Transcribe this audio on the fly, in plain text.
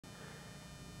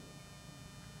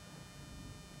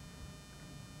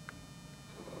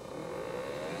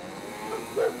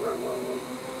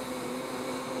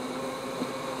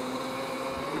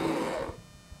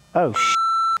Oh,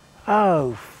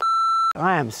 oh,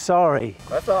 I am sorry.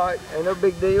 That's all right, ain't no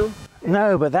big deal.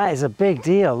 No, but that is a big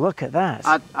deal. Look at that.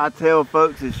 I tell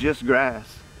folks it's just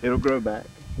grass. It'll grow back.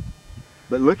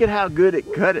 But look at how good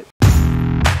it cut it.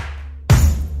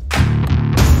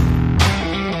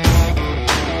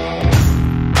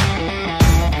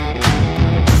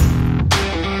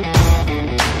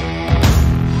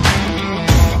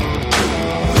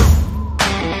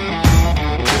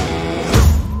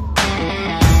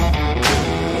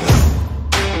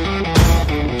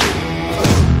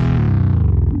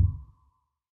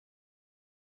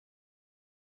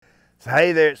 So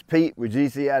hey there, it's Pete with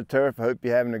GCI Turf. I hope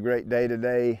you're having a great day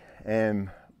today.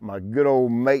 And my good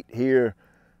old mate here,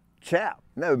 Chap.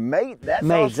 No, mate, that's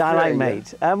Mate, I like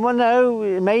mate. Well,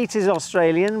 no, mate is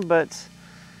Australian, but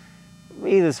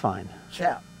either's fine.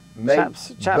 Chap. Mate,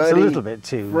 Chap's buddy, a little bit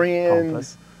too friend,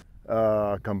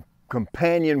 pompous.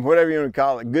 Companion, whatever you want to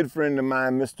call it. Good friend of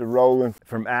mine, Mr. Roland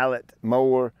from Allett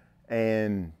Mower.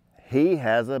 And he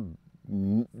has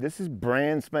this is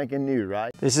brand spanking new,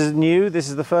 right? This is new. This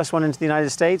is the first one into the United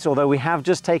States, although we have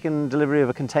just taken delivery of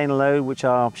a container load, which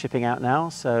are shipping out now.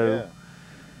 So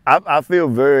yeah. I feel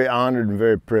very honored and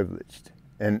very privileged.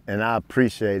 And I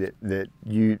appreciate it that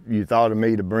you thought of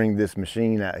me to bring this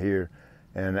machine out here.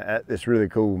 And it's really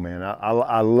cool, man.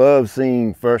 I love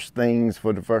seeing first things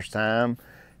for the first time.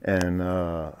 And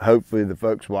hopefully the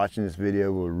folks watching this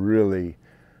video will really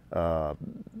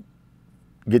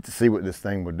get to see what this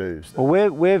thing will do. So.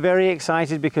 Well, we're very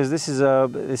excited because this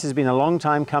has been a long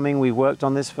time coming. We've worked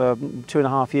on this for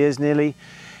 2.5 years nearly,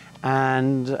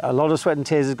 and a lot of sweat and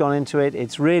tears has gone into it.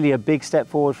 It's really a big step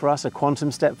forward for us, a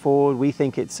quantum step forward. We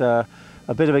think it's a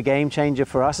bit of a game changer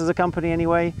for us as a company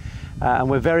anyway, and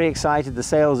we're very excited. The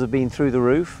sales have been through the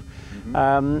roof.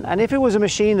 And if it was a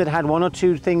machine that had 1 or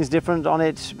 2 things different on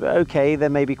it, okay, there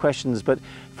may be questions. But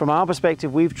from our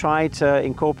perspective, we've tried to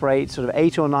incorporate sort of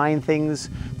 8 or 9 things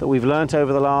that we've learnt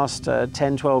over the last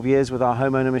 10, 12 years with our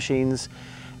homeowner machines.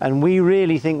 And we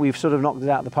really think we've sort of knocked it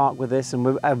out of the park with this, and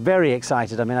we're very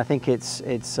excited. I mean, I think it's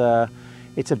a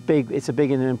big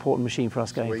and an important machine for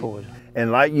us going forward.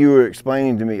 And like you were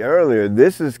explaining to me earlier,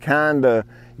 this is kind of,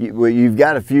 you've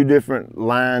got a few different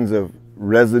lines of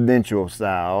residential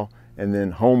style, and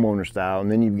then homeowner style,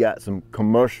 and then you've got some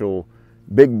commercial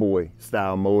big boy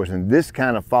style mowers, and this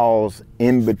kind of falls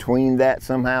in between that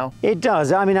somehow. It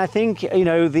does. I mean, I think, you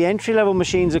know, the entry level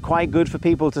machines are quite good for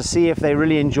people to see if they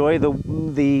really enjoy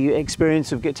the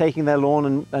experience of taking their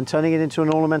lawn and turning it into an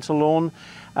ornamental lawn.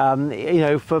 You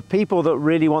know, for people that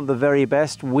really want the very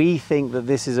best, we think that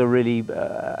this is a really,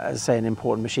 as I say, an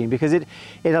important machine, because it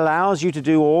allows you to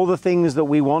do all the things that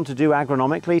we want to do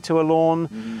agronomically to a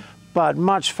lawn, but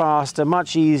much faster,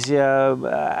 much easier.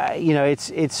 You know,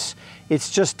 it's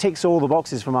just ticks all the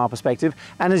boxes from our perspective.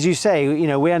 And as you say, you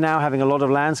know, we are now having a lot of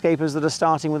landscapers that are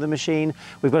starting with the machine.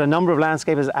 We've got a number of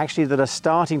landscapers actually that are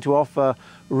starting to offer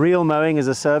real mowing as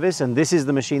a service, and this is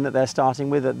the machine that they're starting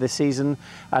with at this season.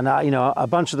 And you know, a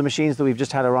bunch of the machines that we've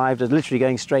just had arrived are literally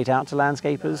going straight out to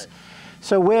landscapers.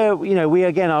 So we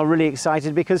again are really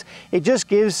excited because it just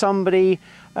gives somebody,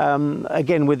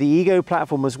 again with the Ego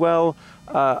platform as well,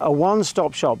 a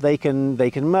one-stop shop. They can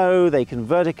mow, they can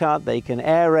verticut, they can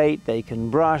aerate, they can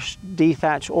brush,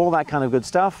 dethatch, all that kind of good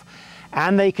stuff.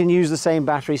 And they can use the same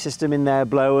battery system in their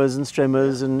blowers and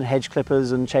strimmers and hedge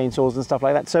clippers and chainsaws and stuff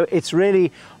like that. So it's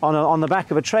really, on the back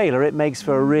of a trailer, it makes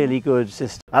for a really good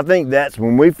system. I think that's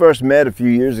when we first met a few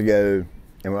years ago,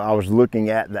 and I was looking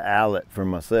at the Allett for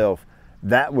myself,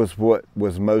 that was what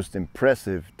was most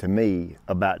impressive to me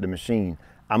about the machine.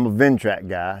 I'm a Ventrac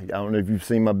guy. I don't know if you've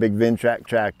seen my big Ventrac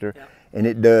tractor, and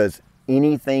it does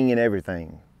anything and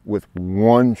everything with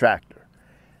one tractor.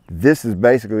 This is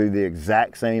basically the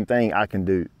exact same thing. I can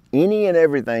do any and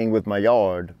everything with my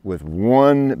yard with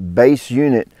one base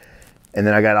unit, and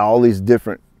then I got all these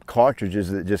different cartridges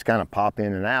that just kind of pop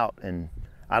in and out, and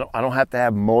I don't have to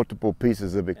have multiple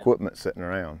pieces of equipment sitting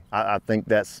around. I think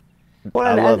that's,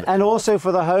 well, and also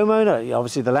for the homeowner,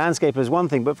 obviously the landscaper is one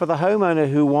thing, but for the homeowner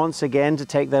who wants again to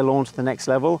take their lawn to the next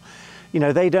level, you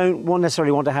know, they don't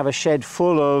necessarily want to have a shed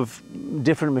full of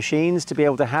different machines. To be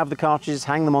able to have the cartridges,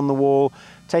 hang them on the wall,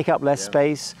 take up less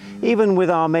space. Even with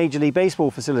our Major League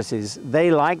Baseball facilities, they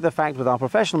like the fact with our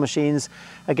professional machines,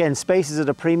 again, space is at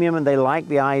a premium, and they like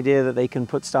the idea that they can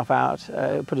put stuff out,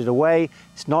 put it away.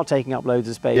 It's not taking up loads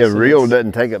of space. Yeah, reel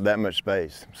doesn't take up that much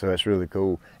space, so that's really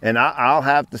cool. And I'll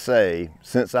have to say,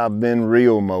 since I've been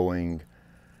reel mowing,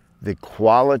 the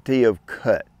quality of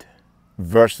cut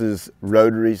versus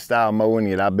rotary style mowing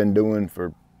that I've been doing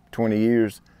for 20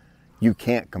 years, you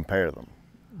can't compare them.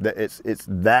 It's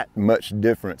that much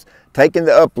difference. Taking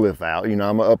the uplift out, you know,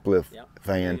 I'm an uplift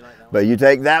fan, but you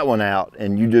take that one out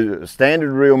and you do a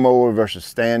standard reel mower versus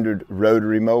standard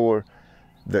rotary mower,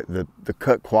 the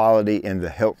cut quality and the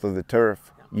health of the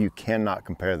turf, you cannot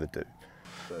compare the two.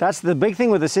 That's the big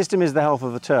thing with the system, is the health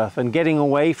of the turf, and getting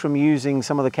away from using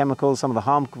some of the chemicals, some of the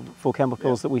harmful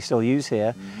chemicals that we still use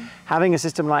here. Having a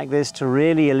system like this to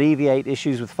really alleviate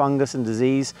issues with fungus and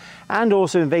disease, and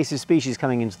also invasive species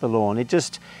coming into the lawn. It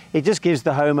just gives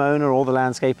the homeowner or the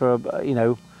landscaper, you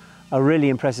know, a really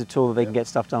impressive tool that they can get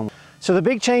stuff done with. So the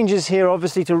big changes here,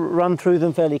 obviously, to run through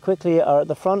them fairly quickly, are at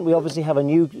the front. We obviously have a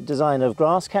new design of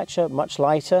grass catcher, much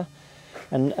lighter,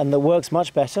 and that works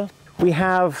much better. We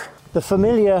have the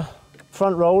familiar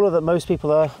front roller that most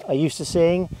people are used to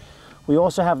seeing. We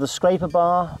also have the scraper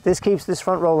bar. This keeps this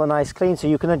front roller nice clean, so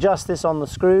you can adjust this on the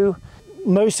screw.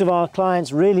 Most of our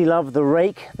clients really love the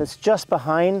rake that's just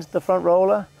behind the front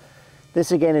roller.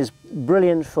 This again is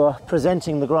brilliant for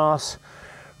presenting the grass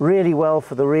really well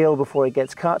for the reel before it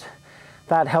gets cut.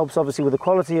 That helps obviously with the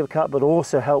quality of cut, but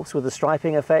also helps with the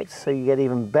striping effect, so you get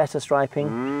even better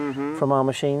striping from our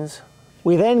machines.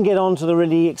 We then get on to the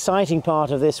really exciting part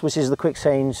of this, which is the quick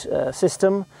change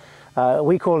system.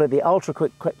 We call it the ultra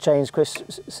quick change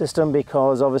system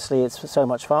because obviously it's so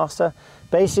much faster.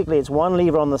 Basically, it's one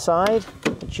lever on the side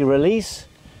that you release,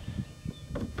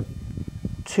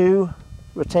 2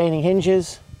 retaining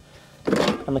hinges,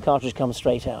 and the cartridge comes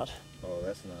straight out. Oh,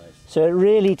 that's nice. So it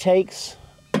really takes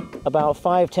about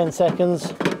 5–10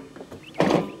 seconds.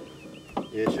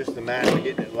 Yeah, it's just a matter of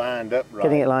getting it lined up right.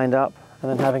 Getting it lined up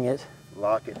and then having it.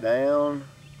 Lock it down.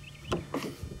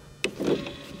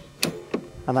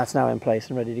 And that's now in place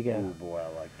and ready to go. Oh boy,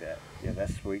 I like that. Yeah,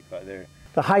 that's sweet right there.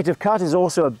 The height of cut is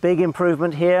also a big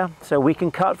improvement here. So we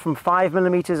can cut from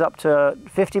 5mm up to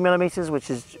 50mm, which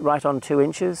is right on 2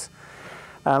 inches.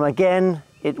 Again,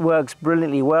 it works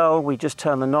brilliantly well. We just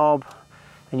turn the knob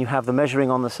and you have the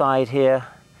measuring on the side here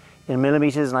in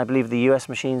millimeters, and I believe the US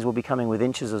machines will be coming with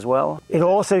inches as well. It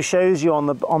also shows you on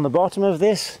the bottom of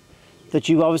this that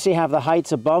you obviously have the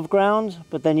heights above ground,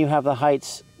 but then you have the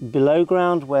heights below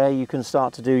ground where you can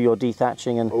start to do your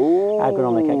dethatching and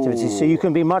agronomic activities. So you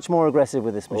can be much more aggressive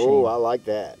with this machine. Oh, I like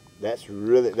that. That's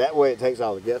really, that way it takes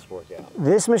all the guesswork out.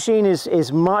 This machine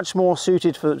is much more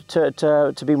suited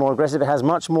to be more aggressive. It has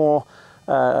much more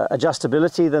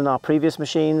adjustability than our previous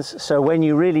machines. So when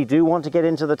you really do want to get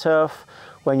into the turf,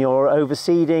 when you're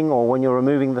overseeding or when you're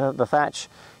removing the thatch,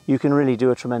 you can really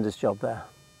do a tremendous job there.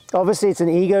 Obviously, it's an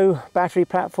Ego battery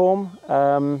platform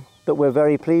that we're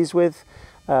very pleased with.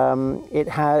 It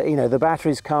has, you know, the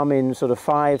batteries come in sort of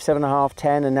 5, 7.5,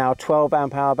 10, and now 12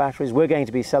 amp hour batteries. We're going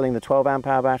to be selling the 12 amp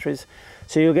hour batteries.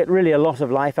 So you'll get really a lot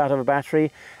of life out of a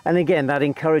battery. And again, that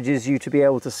encourages you to be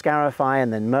able to scarify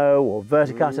and then mow, or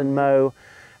verticut and mow.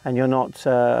 And you're not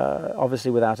obviously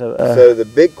without a... So the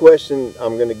big question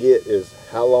I'm going to get is,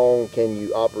 how long can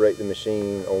you operate the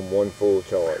machine on one full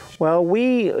charge? Well,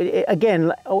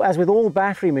 again, as with all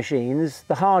battery machines,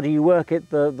 the harder you work it,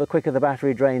 the quicker the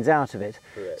battery drains out of it.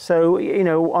 Correct. So, you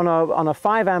know, on a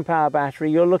 5 amp hour battery,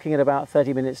 you're looking at about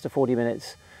 30 minutes to 40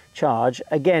 minutes charge.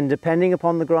 Again, depending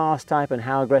upon the grass type and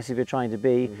how aggressive you're trying to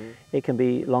be, it can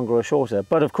be longer or shorter.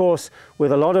 But of course,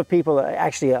 with a lot of people,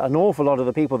 actually an awful lot of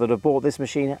the people that have bought this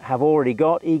machine have already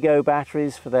got Ego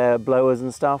batteries for their blowers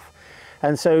and stuff.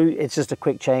 And so it's just a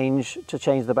quick change to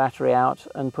change the battery out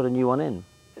and put a new one in.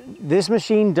 This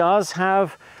machine does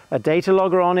have a data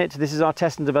logger on it. This is our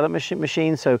test and development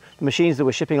machine. So the machines that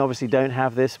we're shipping obviously don't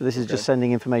have this, but this is just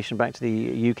sending information back to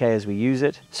the UK as we use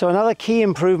it. So another key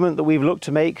improvement that we've looked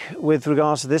to make with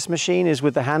regards to this machine is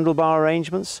with the handlebar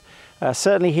arrangements.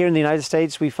 Certainly here in the United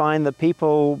States, we find that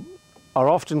people are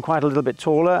often quite a little bit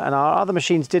taller, and our other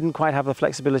machines didn't quite have the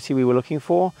flexibility we were looking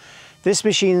for. This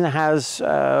machine has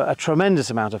a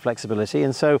tremendous amount of flexibility,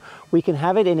 and so we can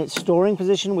have it in its storing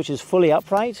position, which is fully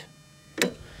upright.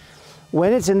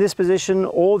 When it's in this position,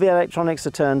 all the electronics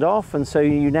are turned off, and so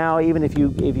you now, even if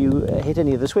you hit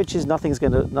any of the switches, nothing's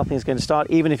going to start,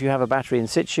 even if you have a battery in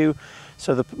situ.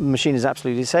 So the machine is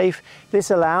absolutely safe. This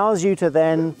allows you to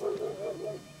then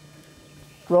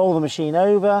roll the machine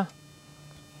over,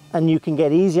 and you can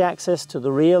get easy access to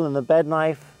the reel and the bed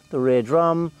knife, the rear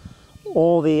drum,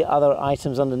 all the other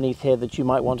items underneath here that you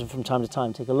might want to from time to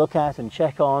time take a look at and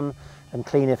check on and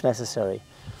clean if necessary.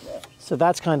 So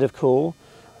that's kind of cool.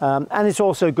 And it's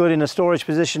also good in a storage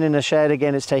position in a shed.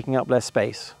 Again, it's taking up less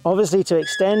space. Obviously, to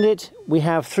extend it, we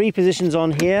have 3 positions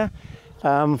on here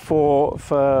for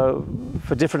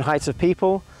different heights of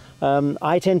people.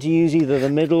 I tend to use either the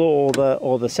middle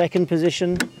or the second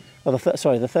position or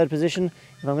the third position.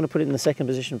 If I'm going to put it in the second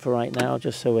position for right now,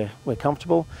 just so we're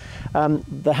comfortable.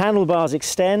 The handlebars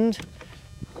extend,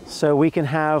 so we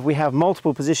have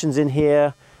multiple positions in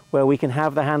here where we can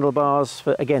have the handlebars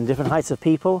for, again, different heights of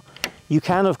people. You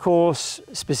can, of course,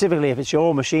 specifically if it's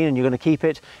your machine and you're going to keep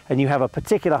it and you have a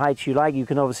particular height you like, you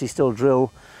can obviously still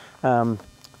drill the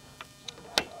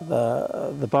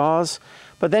bars.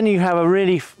 But then you have a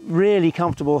really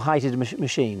comfortable heighted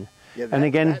machine. Yeah, and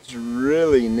again, that's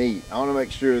really neat. I want to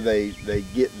make sure they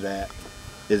get that,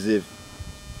 as if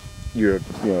you're,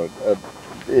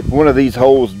 if one of these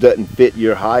holes doesn't fit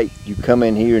your height, you come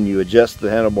in here and you adjust the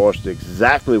handlebars to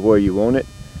exactly where you want it.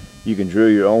 You can drill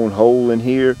your own hole in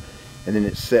here, and then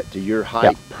it's set to your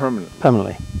height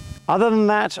permanently. Other than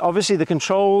that, obviously the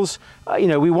controls,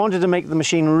 we wanted to make the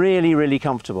machine really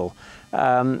comfortable.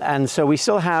 And so we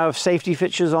still have safety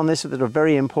features on this that are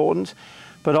very important.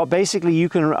 But basically you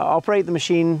can operate the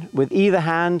machine with either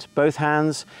hand, both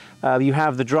hands. You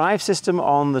have the drive system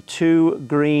on the 2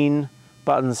 green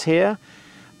buttons here.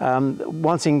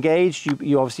 Once engaged,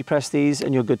 you obviously press these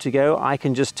and you're good to go. I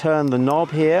can just turn the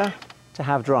knob here to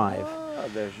have drive.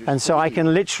 And so I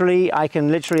can literally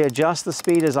adjust the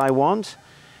speed as I want,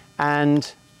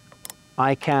 and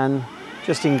I can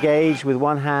just engage with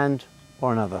one hand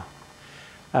or another.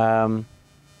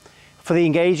 For the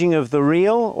engaging of the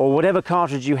reel or whatever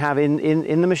cartridge you have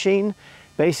in the machine,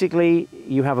 basically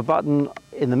you have a button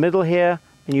in the middle here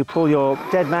and you pull your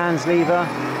dead man's lever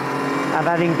and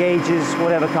that engages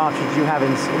whatever cartridge you have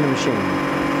in the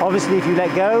machine. Obviously if you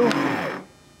let go,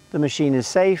 the machine is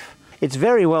safe. It's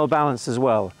very well balanced as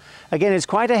well. Again, it's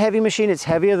quite a heavy machine. It's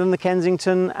heavier than the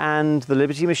Kensington and the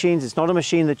Liberty machines. It's not a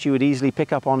machine that you would easily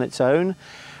pick up on its own.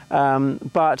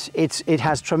 But it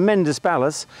has tremendous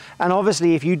ballast, and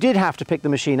obviously if you did have to pick the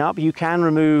machine up, you can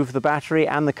remove the battery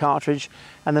and the cartridge,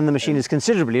 and then the machine is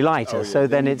considerably lighter, so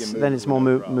then it's more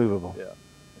movable. Yeah.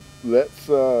 Let's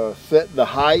set the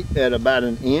height at about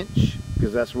 1 inch,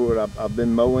 because that's what I've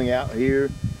been mowing out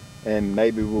here, and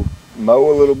maybe we'll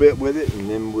mow a little bit with it, and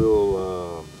then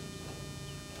we'll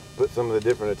put some of the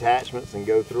different attachments and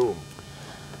go through them.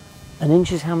 1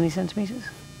 inch is how many centimeters?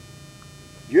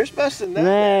 You're supposed to know.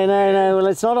 No. Well,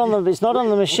 it's not on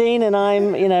the machine, and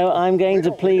I'm going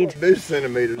to plead.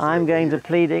 Centimeters. I'm going to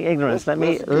plead ignorance. Let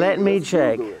me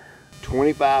check.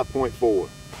 25.4.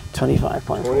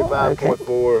 25.4.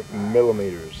 25.4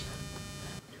 millimeters.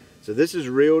 So this is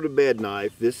reel to bed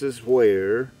knife. This is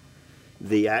where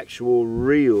the actual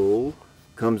reel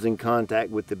comes in contact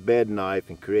with the bed knife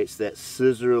and creates that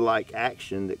scissor-like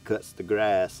action that cuts the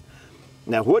grass.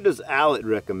 Now, what does Allett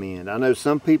recommend? I know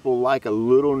some people like a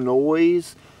little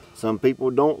noise. Some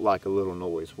people don't like a little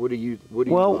noise. What do you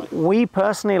like? We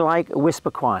personally like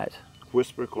whisper quiet.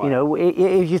 Whisper quiet.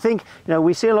 If you think,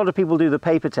 we see a lot of people do the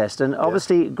paper test, and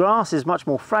obviously grass is much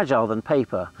more fragile than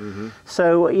paper.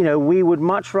 So, we would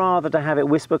much rather to have it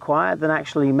whisper quiet than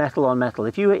actually metal on metal.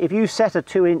 If you set a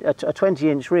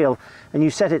 20-inch reel and you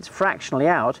set it fractionally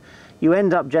out, you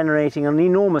end up generating an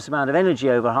enormous amount of energy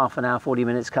over half an hour, 40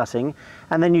 minutes cutting,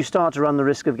 and then you start to run the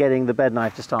risk of getting the bed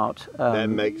knife to start that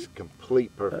makes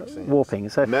perfect sense. Warping.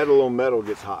 So metal on metal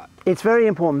gets hot. It's very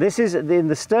important. This is in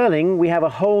the Stirling. We have a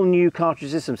whole new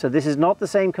cartridge system. So this is not the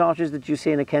same cartridge that you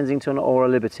see in a Kensington or a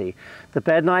Liberty. The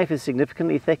bed knife is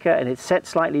significantly thicker and it's set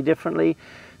slightly differently.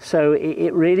 So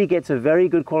it really gets a very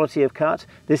good quality of cut.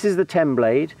 This is the 10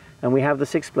 blade, and we have the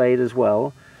 6 blade as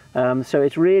well. So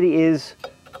it really is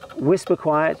whisper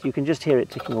quiet. You can just hear it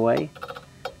ticking away.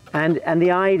 And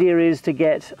the idea is to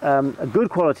get a good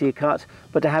quality cut,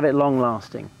 but to have it long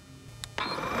lasting.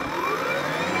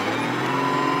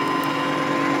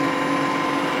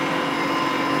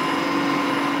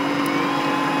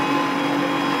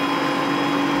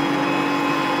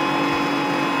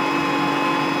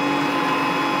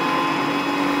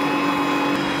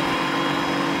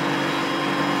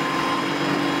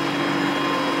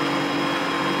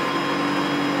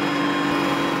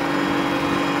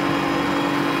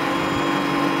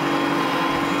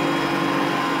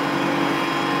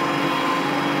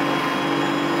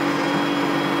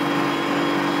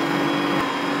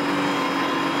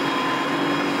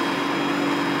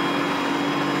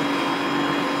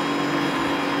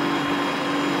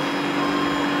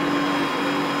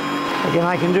 Again,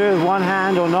 I can do it with one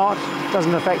hand or not,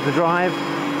 doesn't affect the drive.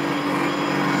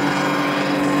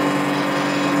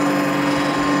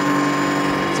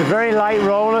 It's a very light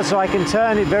roller, so I can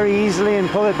turn it very easily and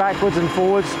pull it backwards and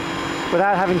forwards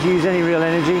without having to use any real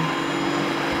energy.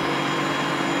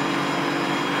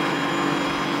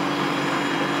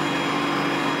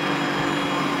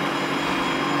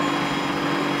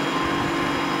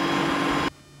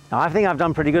 Now, I think I've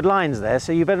done pretty good lines there,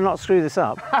 so you better not screw this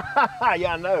up.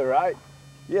 Yeah, I know, right?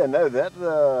 Yeah, no, that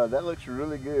looks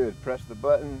really good. Press the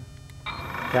button.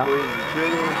 Yeah. Squeeze the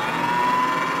trigger.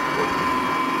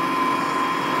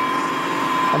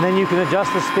 And then you can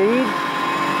adjust the speed.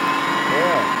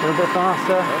 Yeah. A little bit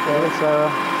faster, a little bit slower.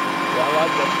 Yeah, I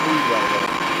like that speed right there.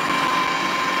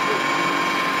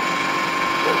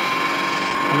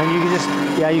 And then you can just,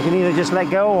 yeah, you can either just let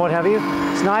go or what have you.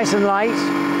 It's nice and light.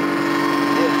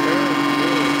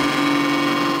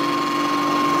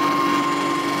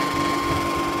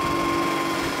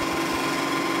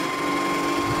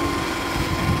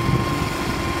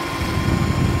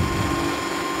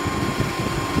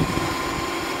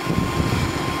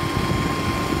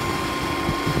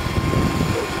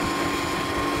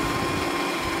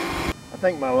 I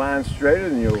think my line's straighter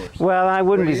than yours. Well, I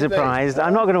wouldn't be surprised.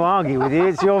 I'm not going to argue with you.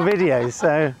 It's your video,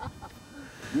 so.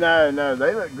 No,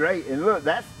 they look great. And look,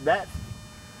 that's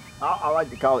I like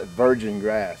to call it virgin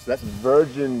grass. That's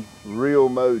virgin real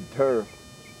mowed turf.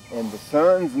 And the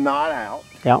sun's not out.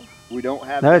 Yeah. We don't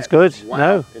have No, it's good. Wow.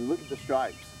 No. And look at the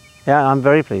stripes. Yeah, I'm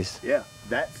very pleased. Yeah,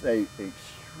 that's a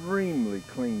extremely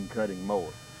clean cutting mower.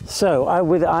 So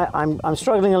I'm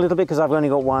struggling a little bit because I've only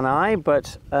got one eye,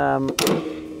 but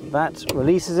that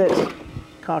releases it.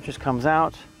 Cartridge comes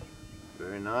out.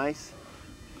 Very nice.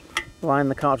 Line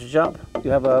the cartridge up. You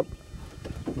have a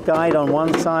guide on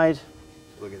one side.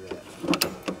 Look at that.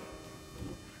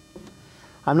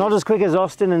 I'm not as quick as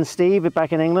Austin and Steve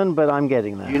back in England, but I'm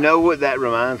getting there. You know what that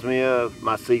reminds me of?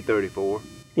 My C34.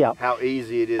 Yeah. How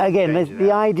easy it is. Again, to change the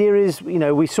it out. idea is, you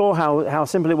know, we saw how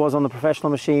simple it was on the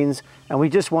professional machines, and we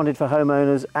just wanted for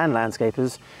homeowners and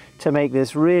landscapers to make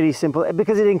this really simple,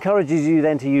 because it encourages you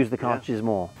then to use the cartridges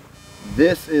more.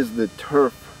 This is the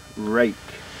turf rake.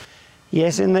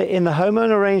 Yes, in the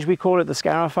homeowner range we call it the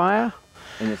Scarifier.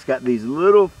 And it's got these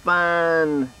little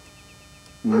fine,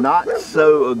 not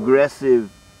so aggressive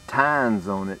tines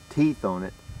on it, teeth on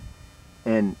it,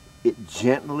 and it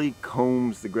gently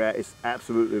combs the grass. It's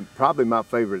absolutely, probably my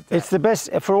favorite attachment. It's the best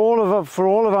for all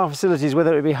of our facilities,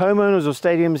 whether it be homeowners or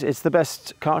stadiums. It's the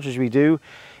best cartridge we do.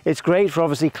 It's great for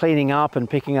obviously cleaning up and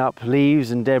picking up leaves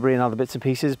and debris and other bits and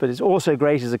pieces, but it's also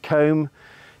great as a comb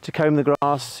to comb the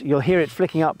grass. You'll hear it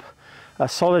flicking up a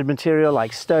solid material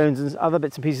like stones and other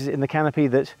bits and pieces in the canopy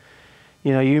that,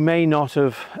 you know, you may not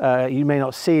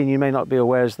see and you may not be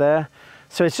aware is there.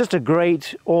 So it's just a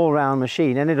great all-round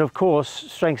machine, and it of course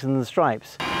strengthens the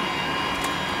stripes.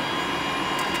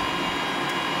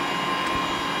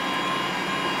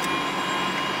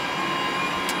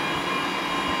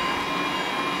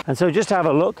 And so just to have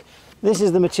a look, this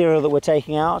is the material that we're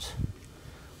taking out.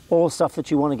 All stuff that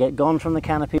you want to get gone from the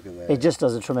canopy. It just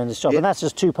does a tremendous job, and that's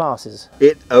just 2 passes.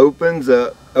 It opens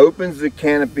the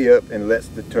canopy up and lets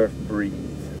the turf breathe.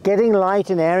 Getting light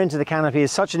and air into the canopy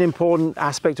is such an important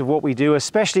aspect of what we do,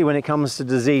 especially when it comes to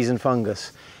disease and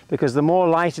fungus, because the more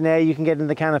light and air you can get in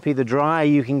the canopy, the drier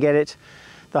you can get it,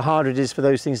 the harder it is for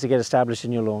those things to get established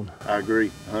in your lawn. I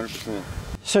agree, 100%.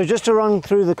 So just to run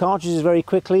through the cartridges very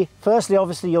quickly, firstly,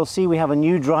 obviously you'll see we have a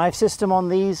new drive system on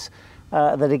these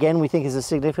that again we think is a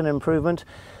significant improvement.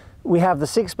 We have the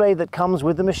 6-blade that comes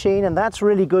with the machine, and that's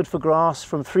really good for grass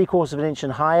from 3/4 of an inch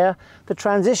and higher. The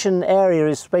transition area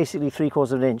is basically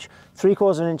 3/4 of an inch.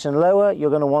 3/4 of an inch and lower,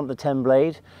 you're going to want the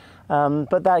 10-blade,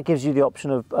 but that gives you the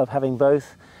option of having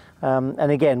both.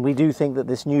 And again, we do think that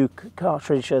this new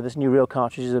cartridge, this new reel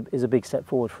cartridge is a big step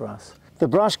forward for us. The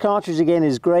brush cartridge again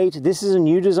is great. This is a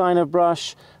new design of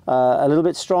brush, a little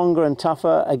bit stronger and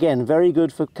tougher. Again, very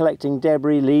good for collecting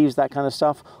debris, leaves, that kind of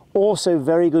stuff. Also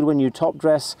very good when you top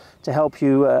dress to help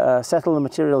you settle the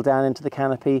material down into the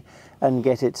canopy and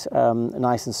get it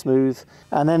nice and smooth.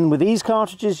 And then with these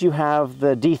cartridges you have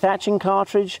the dethatching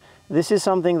cartridge. This is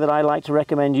something that I like to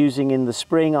recommend using in the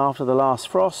spring after the last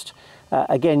frost.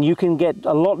 Again, you can get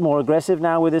a lot more aggressive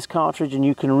now with this cartridge, and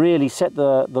you can really set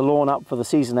the lawn up for the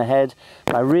season ahead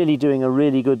by really doing a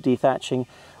really good dethatching.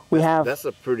 That's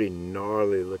a pretty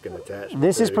gnarly looking attachment.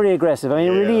 This is pretty aggressive. I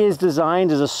mean, it really is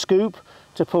designed as a scoop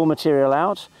to pull material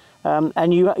out,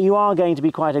 and you are going to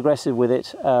be quite aggressive with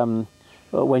it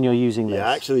when you're using this. Yeah,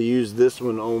 I actually used this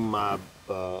one on my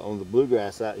on the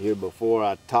bluegrass out here before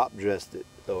I top dressed it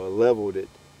or leveled it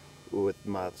with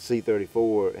my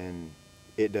C34, and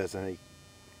it does a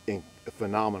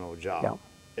phenomenal job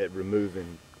at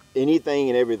removing anything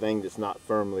and everything that's not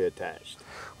firmly attached.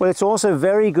 Well, it's also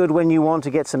very good when you want to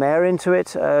get some air into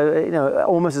it, you know,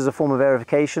 almost as a form of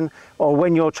aerification, or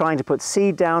when you're trying to put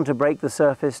seed down to break the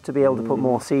surface to be able to put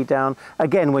more seed down.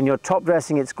 Again, when you're top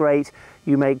dressing, it's great.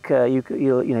 You make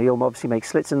you'll obviously make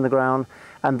slits in the ground,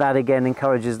 and that again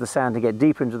encourages the sand to get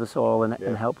deeper into the soil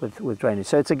and help with drainage.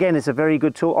 So it's a very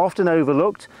good tool, often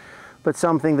overlooked, but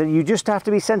something that you just have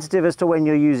to be sensitive as to when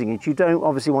you're using it. You don't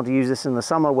obviously want to use this in the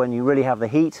summer when you really have the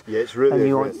heat. Yeah, it's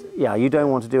really aggressive. You don't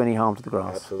want to do any harm to the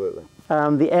grass. Absolutely.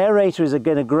 The aerator is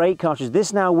again a great cartridge.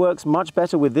 This now works much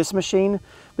better with this machine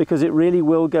because it really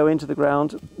will go into the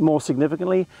ground more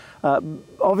significantly.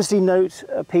 Obviously note,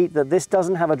 Pete, that this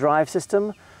doesn't have a drive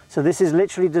system, so this is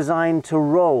literally designed to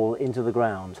roll into the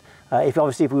ground. If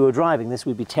we were driving this,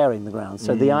 we'd be tearing the ground.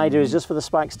 So the idea is just for the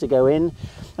spikes to go in.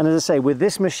 And as I say, with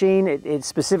this machine, it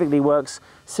specifically works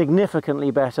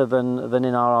significantly better than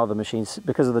in our other machines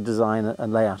because of the design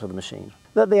and layout of the machine.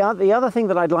 The other thing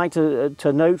that I'd like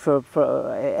to note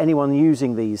for anyone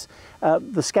using these,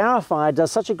 the scarifier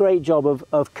does such a great job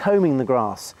of combing the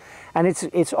grass. And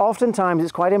it's oftentimes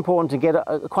it's quite important to get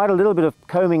quite a little bit of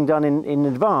combing done in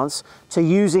advance to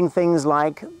using things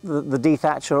like the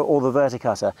dethatcher or the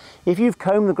verticutter. If you've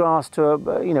combed the grass to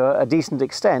a decent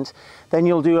extent, then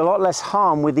you'll do a lot less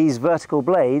harm with these vertical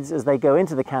blades as they go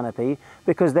into the canopy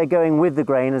because they're going with the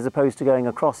grain as opposed to going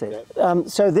across it.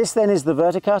 So this then is the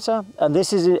verticutter, and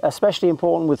this is especially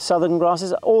important with southern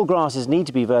grasses. All grasses need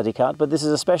to be verticut, but this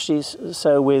is especially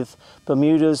so with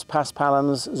Bermudas,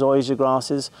 paspalums, zoysia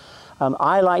grasses.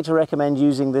 I like to recommend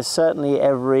using this certainly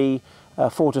every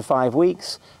 4 to 5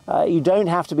 weeks. You don't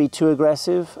have to be too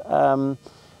aggressive.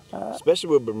 Especially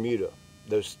with Bermuda.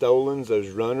 Those stolons, those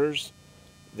runners,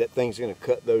 that thing's going to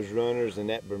cut those runners and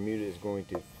that Bermuda is going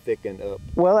to thicken up.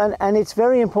 Well, and it's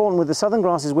very important with the southern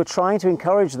grasses, we're trying to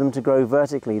encourage them to grow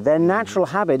vertically. Their natural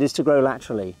habit is to grow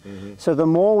laterally. So the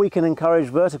more we can encourage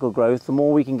vertical growth, the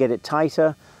more we can get it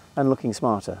tighter and looking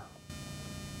smarter.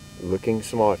 Looking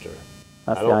smarter.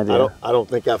 That's the idea. I don't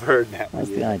think I've heard that one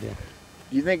That's the idea.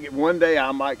 Do you think one day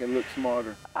I might can look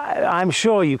smarter? I'm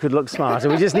sure you could look smarter.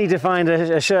 We just need to find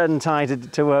a shirt and tie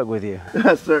to work with you.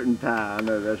 A certain tie, I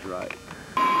know that's right.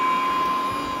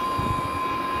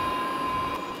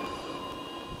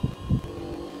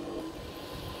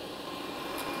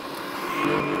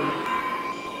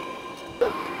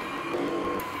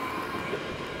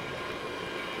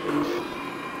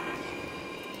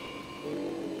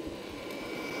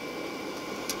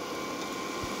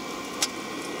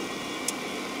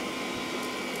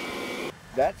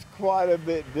 That's quite a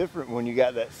bit different when you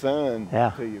got that sun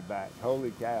to your back.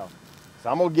 Holy cow. So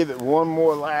I'm gonna give it one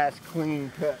more last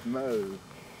clean cut mow and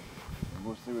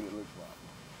we'll see what it looks like.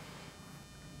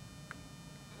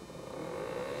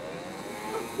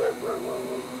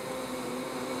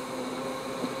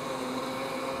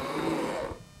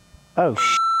 Oh,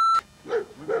 We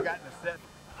forgot to set.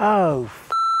 Oh,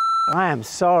 I am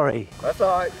sorry. That's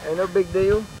all right, ain't no big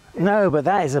deal. No, but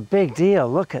that is a big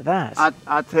deal. Look at that.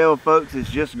 I tell folks it's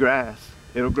just grass.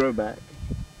 It'll grow back.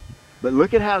 But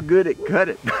look at how good it cut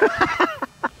it.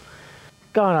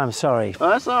 God, I'm sorry. Oh,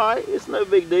 that's all right. It's no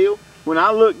big deal. When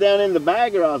I looked down in the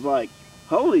bagger, I was like,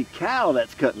 holy cow,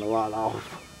 that's cutting a lot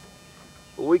off.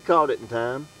 But we caught it in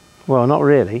time. Well, not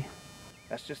really.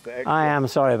 That's just the extra. I am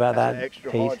sorry about that, an extra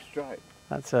Pete. hard strike.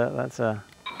 That's a. Now let's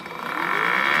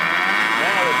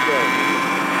go.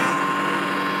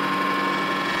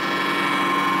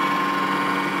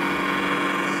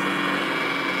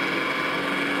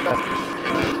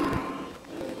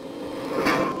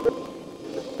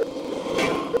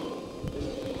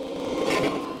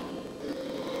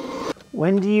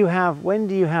 When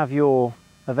do you have your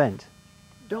event?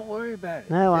 Don't worry about it.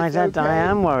 No, I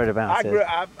am worried about it.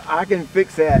 I can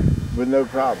fix that with no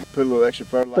problem. Put a little extra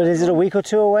fertilizer. But is it a week or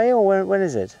two away, or when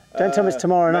is it? Don't tell me it's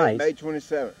tomorrow night. May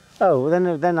 27th. Oh, then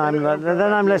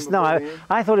I'm less. No,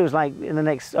 I thought it was like in the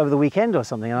next over the weekend or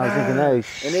something. And I was thinking, no.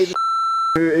 And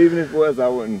even if it was, I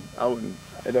wouldn't.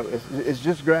 It's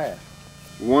just grass.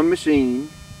 One machine,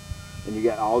 and you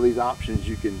got all these options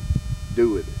you can do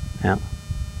with it. Yeah.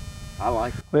 I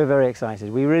like it. We're very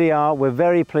excited. We really are. We're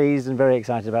very pleased and very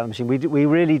excited about the machine. We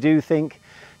really do think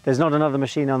there's not another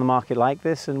machine on the market like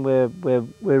this, and we're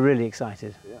really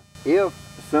excited. Yeah. If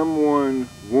someone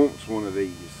wants one of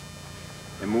these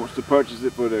and wants to purchase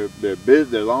it for their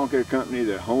lawn care company,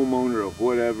 their homeowner, or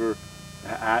whatever,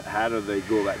 how do they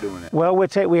go about doing that? Well,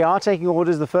 we are taking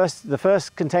orders. The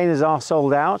first containers are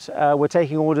sold out. We're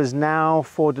taking orders now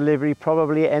for delivery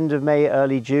probably end of May,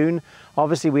 early June.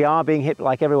 Obviously, we are being hit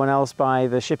like everyone else by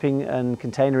the shipping and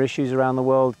container issues around the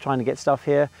world, trying to get stuff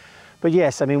here. But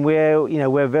yes, I mean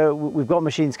we've got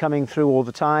machines coming through all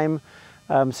the time.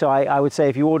 So I would say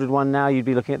if you ordered one now, you'd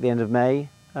be looking at the end of May.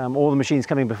 All the machines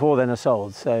coming before then are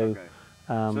sold. So,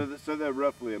 okay. So they're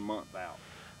roughly a month out.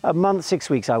 A month, 6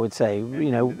 weeks, I would say. And,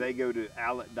 you know, do they go to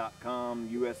Allett.com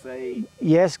USA?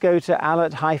 Yes, go to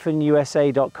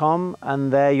allett-usa.com,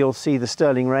 and there you'll see the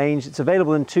Stirling range. It's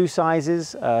available in two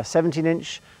sizes, a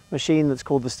 17-inch machine that's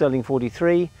called the Stirling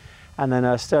 43, and then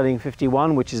a Stirling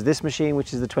 51, which is this machine,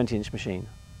 which is the 20-inch machine.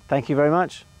 Thank you very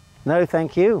much. No,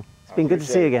 thank you. It's been good to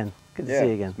see you again. Good to see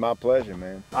you again. It's my pleasure,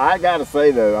 man. I gotta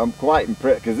say though, I'm quite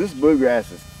impressed because this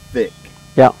bluegrass is thick.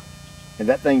 Yeah. And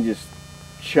that thing just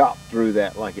chopped through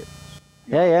that like it.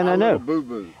 No. Boo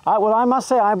boo. Well, I must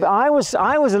say, I was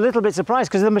a little bit surprised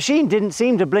because the machine didn't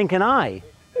seem to blink an eye.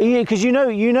 Because you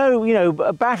know,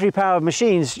 battery-powered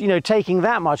machines, taking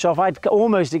that much off, I'd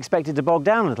almost expected to bog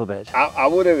down a little bit. I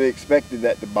would have expected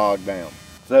that to bog down.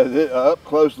 So up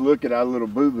close look at our little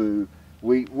boo boo.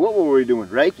 What were we doing?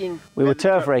 Raking? We were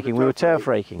turf raking. We were turf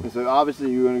raking. And so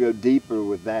obviously you're going to go deeper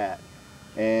with that,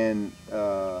 and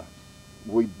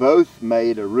we both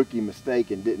made a rookie mistake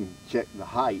and didn't check the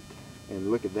height. And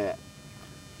look at that.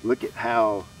 Look at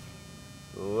how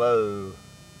low.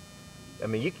 I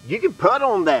mean, you can putt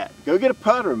on that. Go get a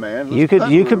putter, man. You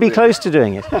could be close to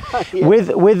doing it. Yeah.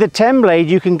 With the 10 blade,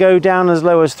 you can go down as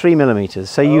low as 3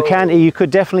 millimeters. So you could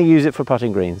definitely use it for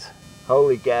putting greens.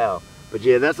 Holy cow! But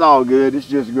yeah, that's all good. It's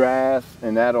just grass,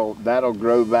 and that'll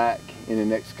grow back in the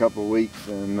next couple of weeks,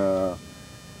 and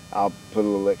I'll put a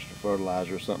little extra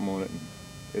fertilizer or something on it, and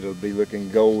it'll be looking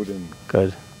golden.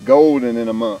 Good. Golden in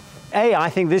a month. Hey, I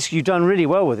think you've done really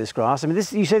well with this grass. I mean,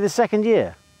 you say the second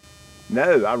year?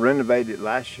 No, I renovated it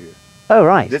last year. Oh,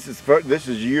 right. This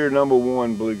is year number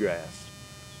 1 bluegrass.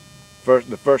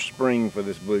 The first spring for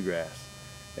this bluegrass,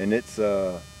 and it's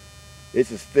as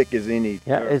thick as any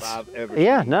turf I've ever seen.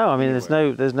 Yeah, no, I mean,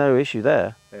 there's no issue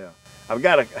there. Yeah, I've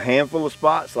got a handful of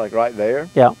spots like right there.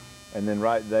 Yeah. And then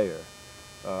right there,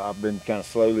 I've been kind of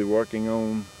slowly working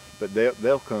on, but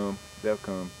they'll come. They'll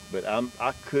come. But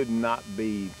I could not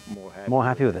be more happy. More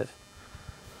happy with it.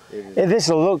 This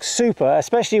will look super,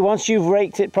 especially once you've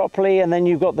raked it properly and then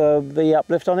you've got the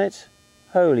uplift on it.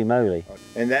 Holy moly.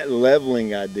 And that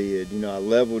leveling I did, I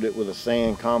leveled it with a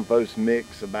sand compost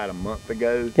mix about a month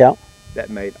ago. Yeah. That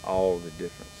made all the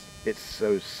difference. It's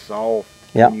so soft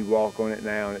when you walk on it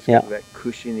now, and it's got that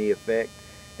cushiony effect.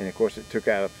 And of course it took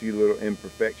out a few little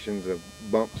imperfections of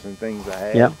bumps and things I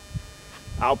had. Yeah.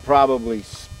 I'll probably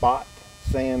spot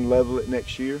sand level it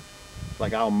next year.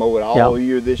 Like I'll mow it all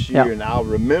year this year, and I'll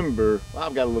remember, well,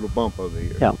 I've got a little bump over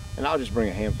here. Yeah. And I'll just bring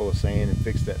a handful of sand and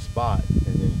fix that spot,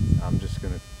 and then I'm just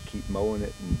going to keep mowing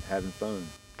it and having fun.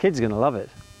 Kids are going to love it.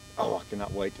 Oh, I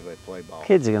cannot wait till they play ball.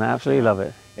 Kids are going to absolutely love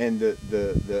it. And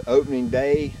the opening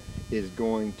day is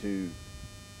going to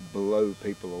blow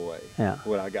people away. Yeah.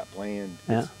 What I got planned.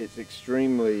 Yeah. It's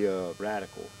extremely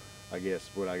radical, I guess,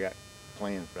 what I got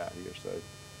planned for out here. So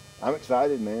I'm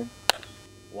excited, man.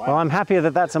 Wow. Well, I'm happier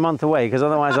that that's a month away, because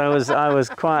otherwise I was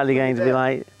quietly going to be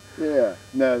like... Yeah,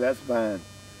 no, that's fine.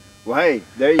 Well, hey,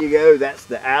 there you go. That's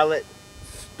the Allett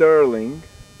Stirling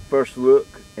first look,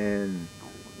 and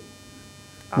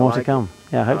more to come.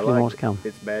 Yeah, hopefully more to come.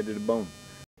 It's bad to the bone.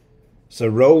 So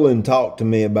Roland talked to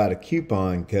me about a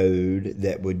coupon code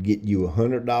that would get you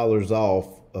 $100 off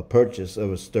a purchase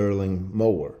of a Stirling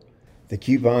mower. The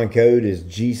coupon code is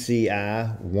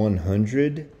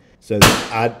GCI100. So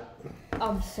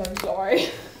I'm so sorry.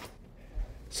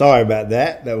 Sorry about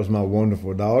that. That was my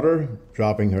wonderful daughter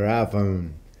dropping her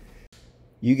iPhone.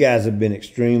 You guys have been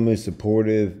extremely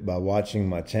supportive by watching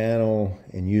my channel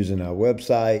and using our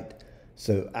website.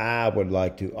 So I would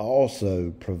like to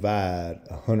also provide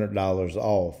 $100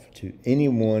 off to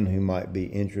anyone who might be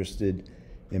interested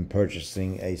in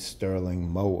purchasing a Stirling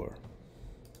mower.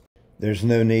 There's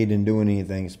no need in doing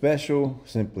anything special.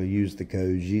 Simply use the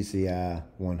code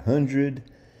GCI100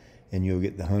 and you'll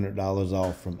get the $100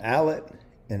 off from Allett,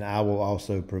 and I will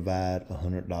also provide a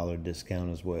 $100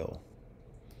 discount as well.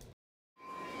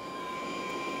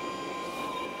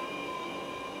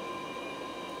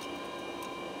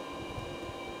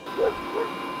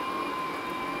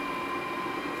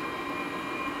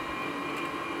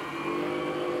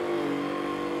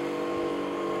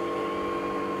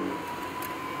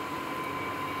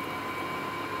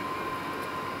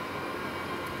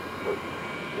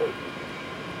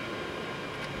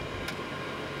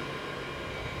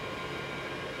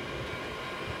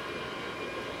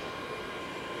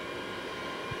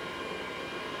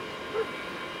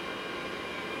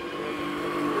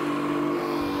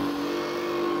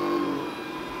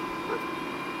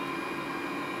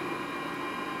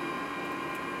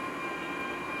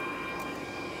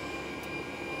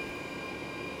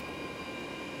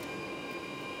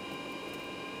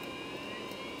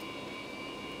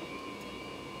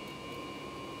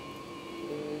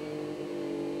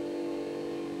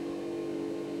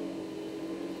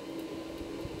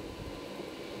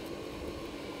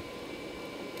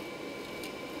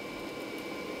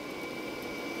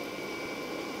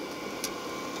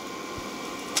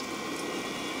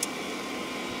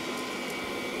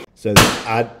 So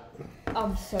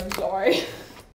I'm so sorry.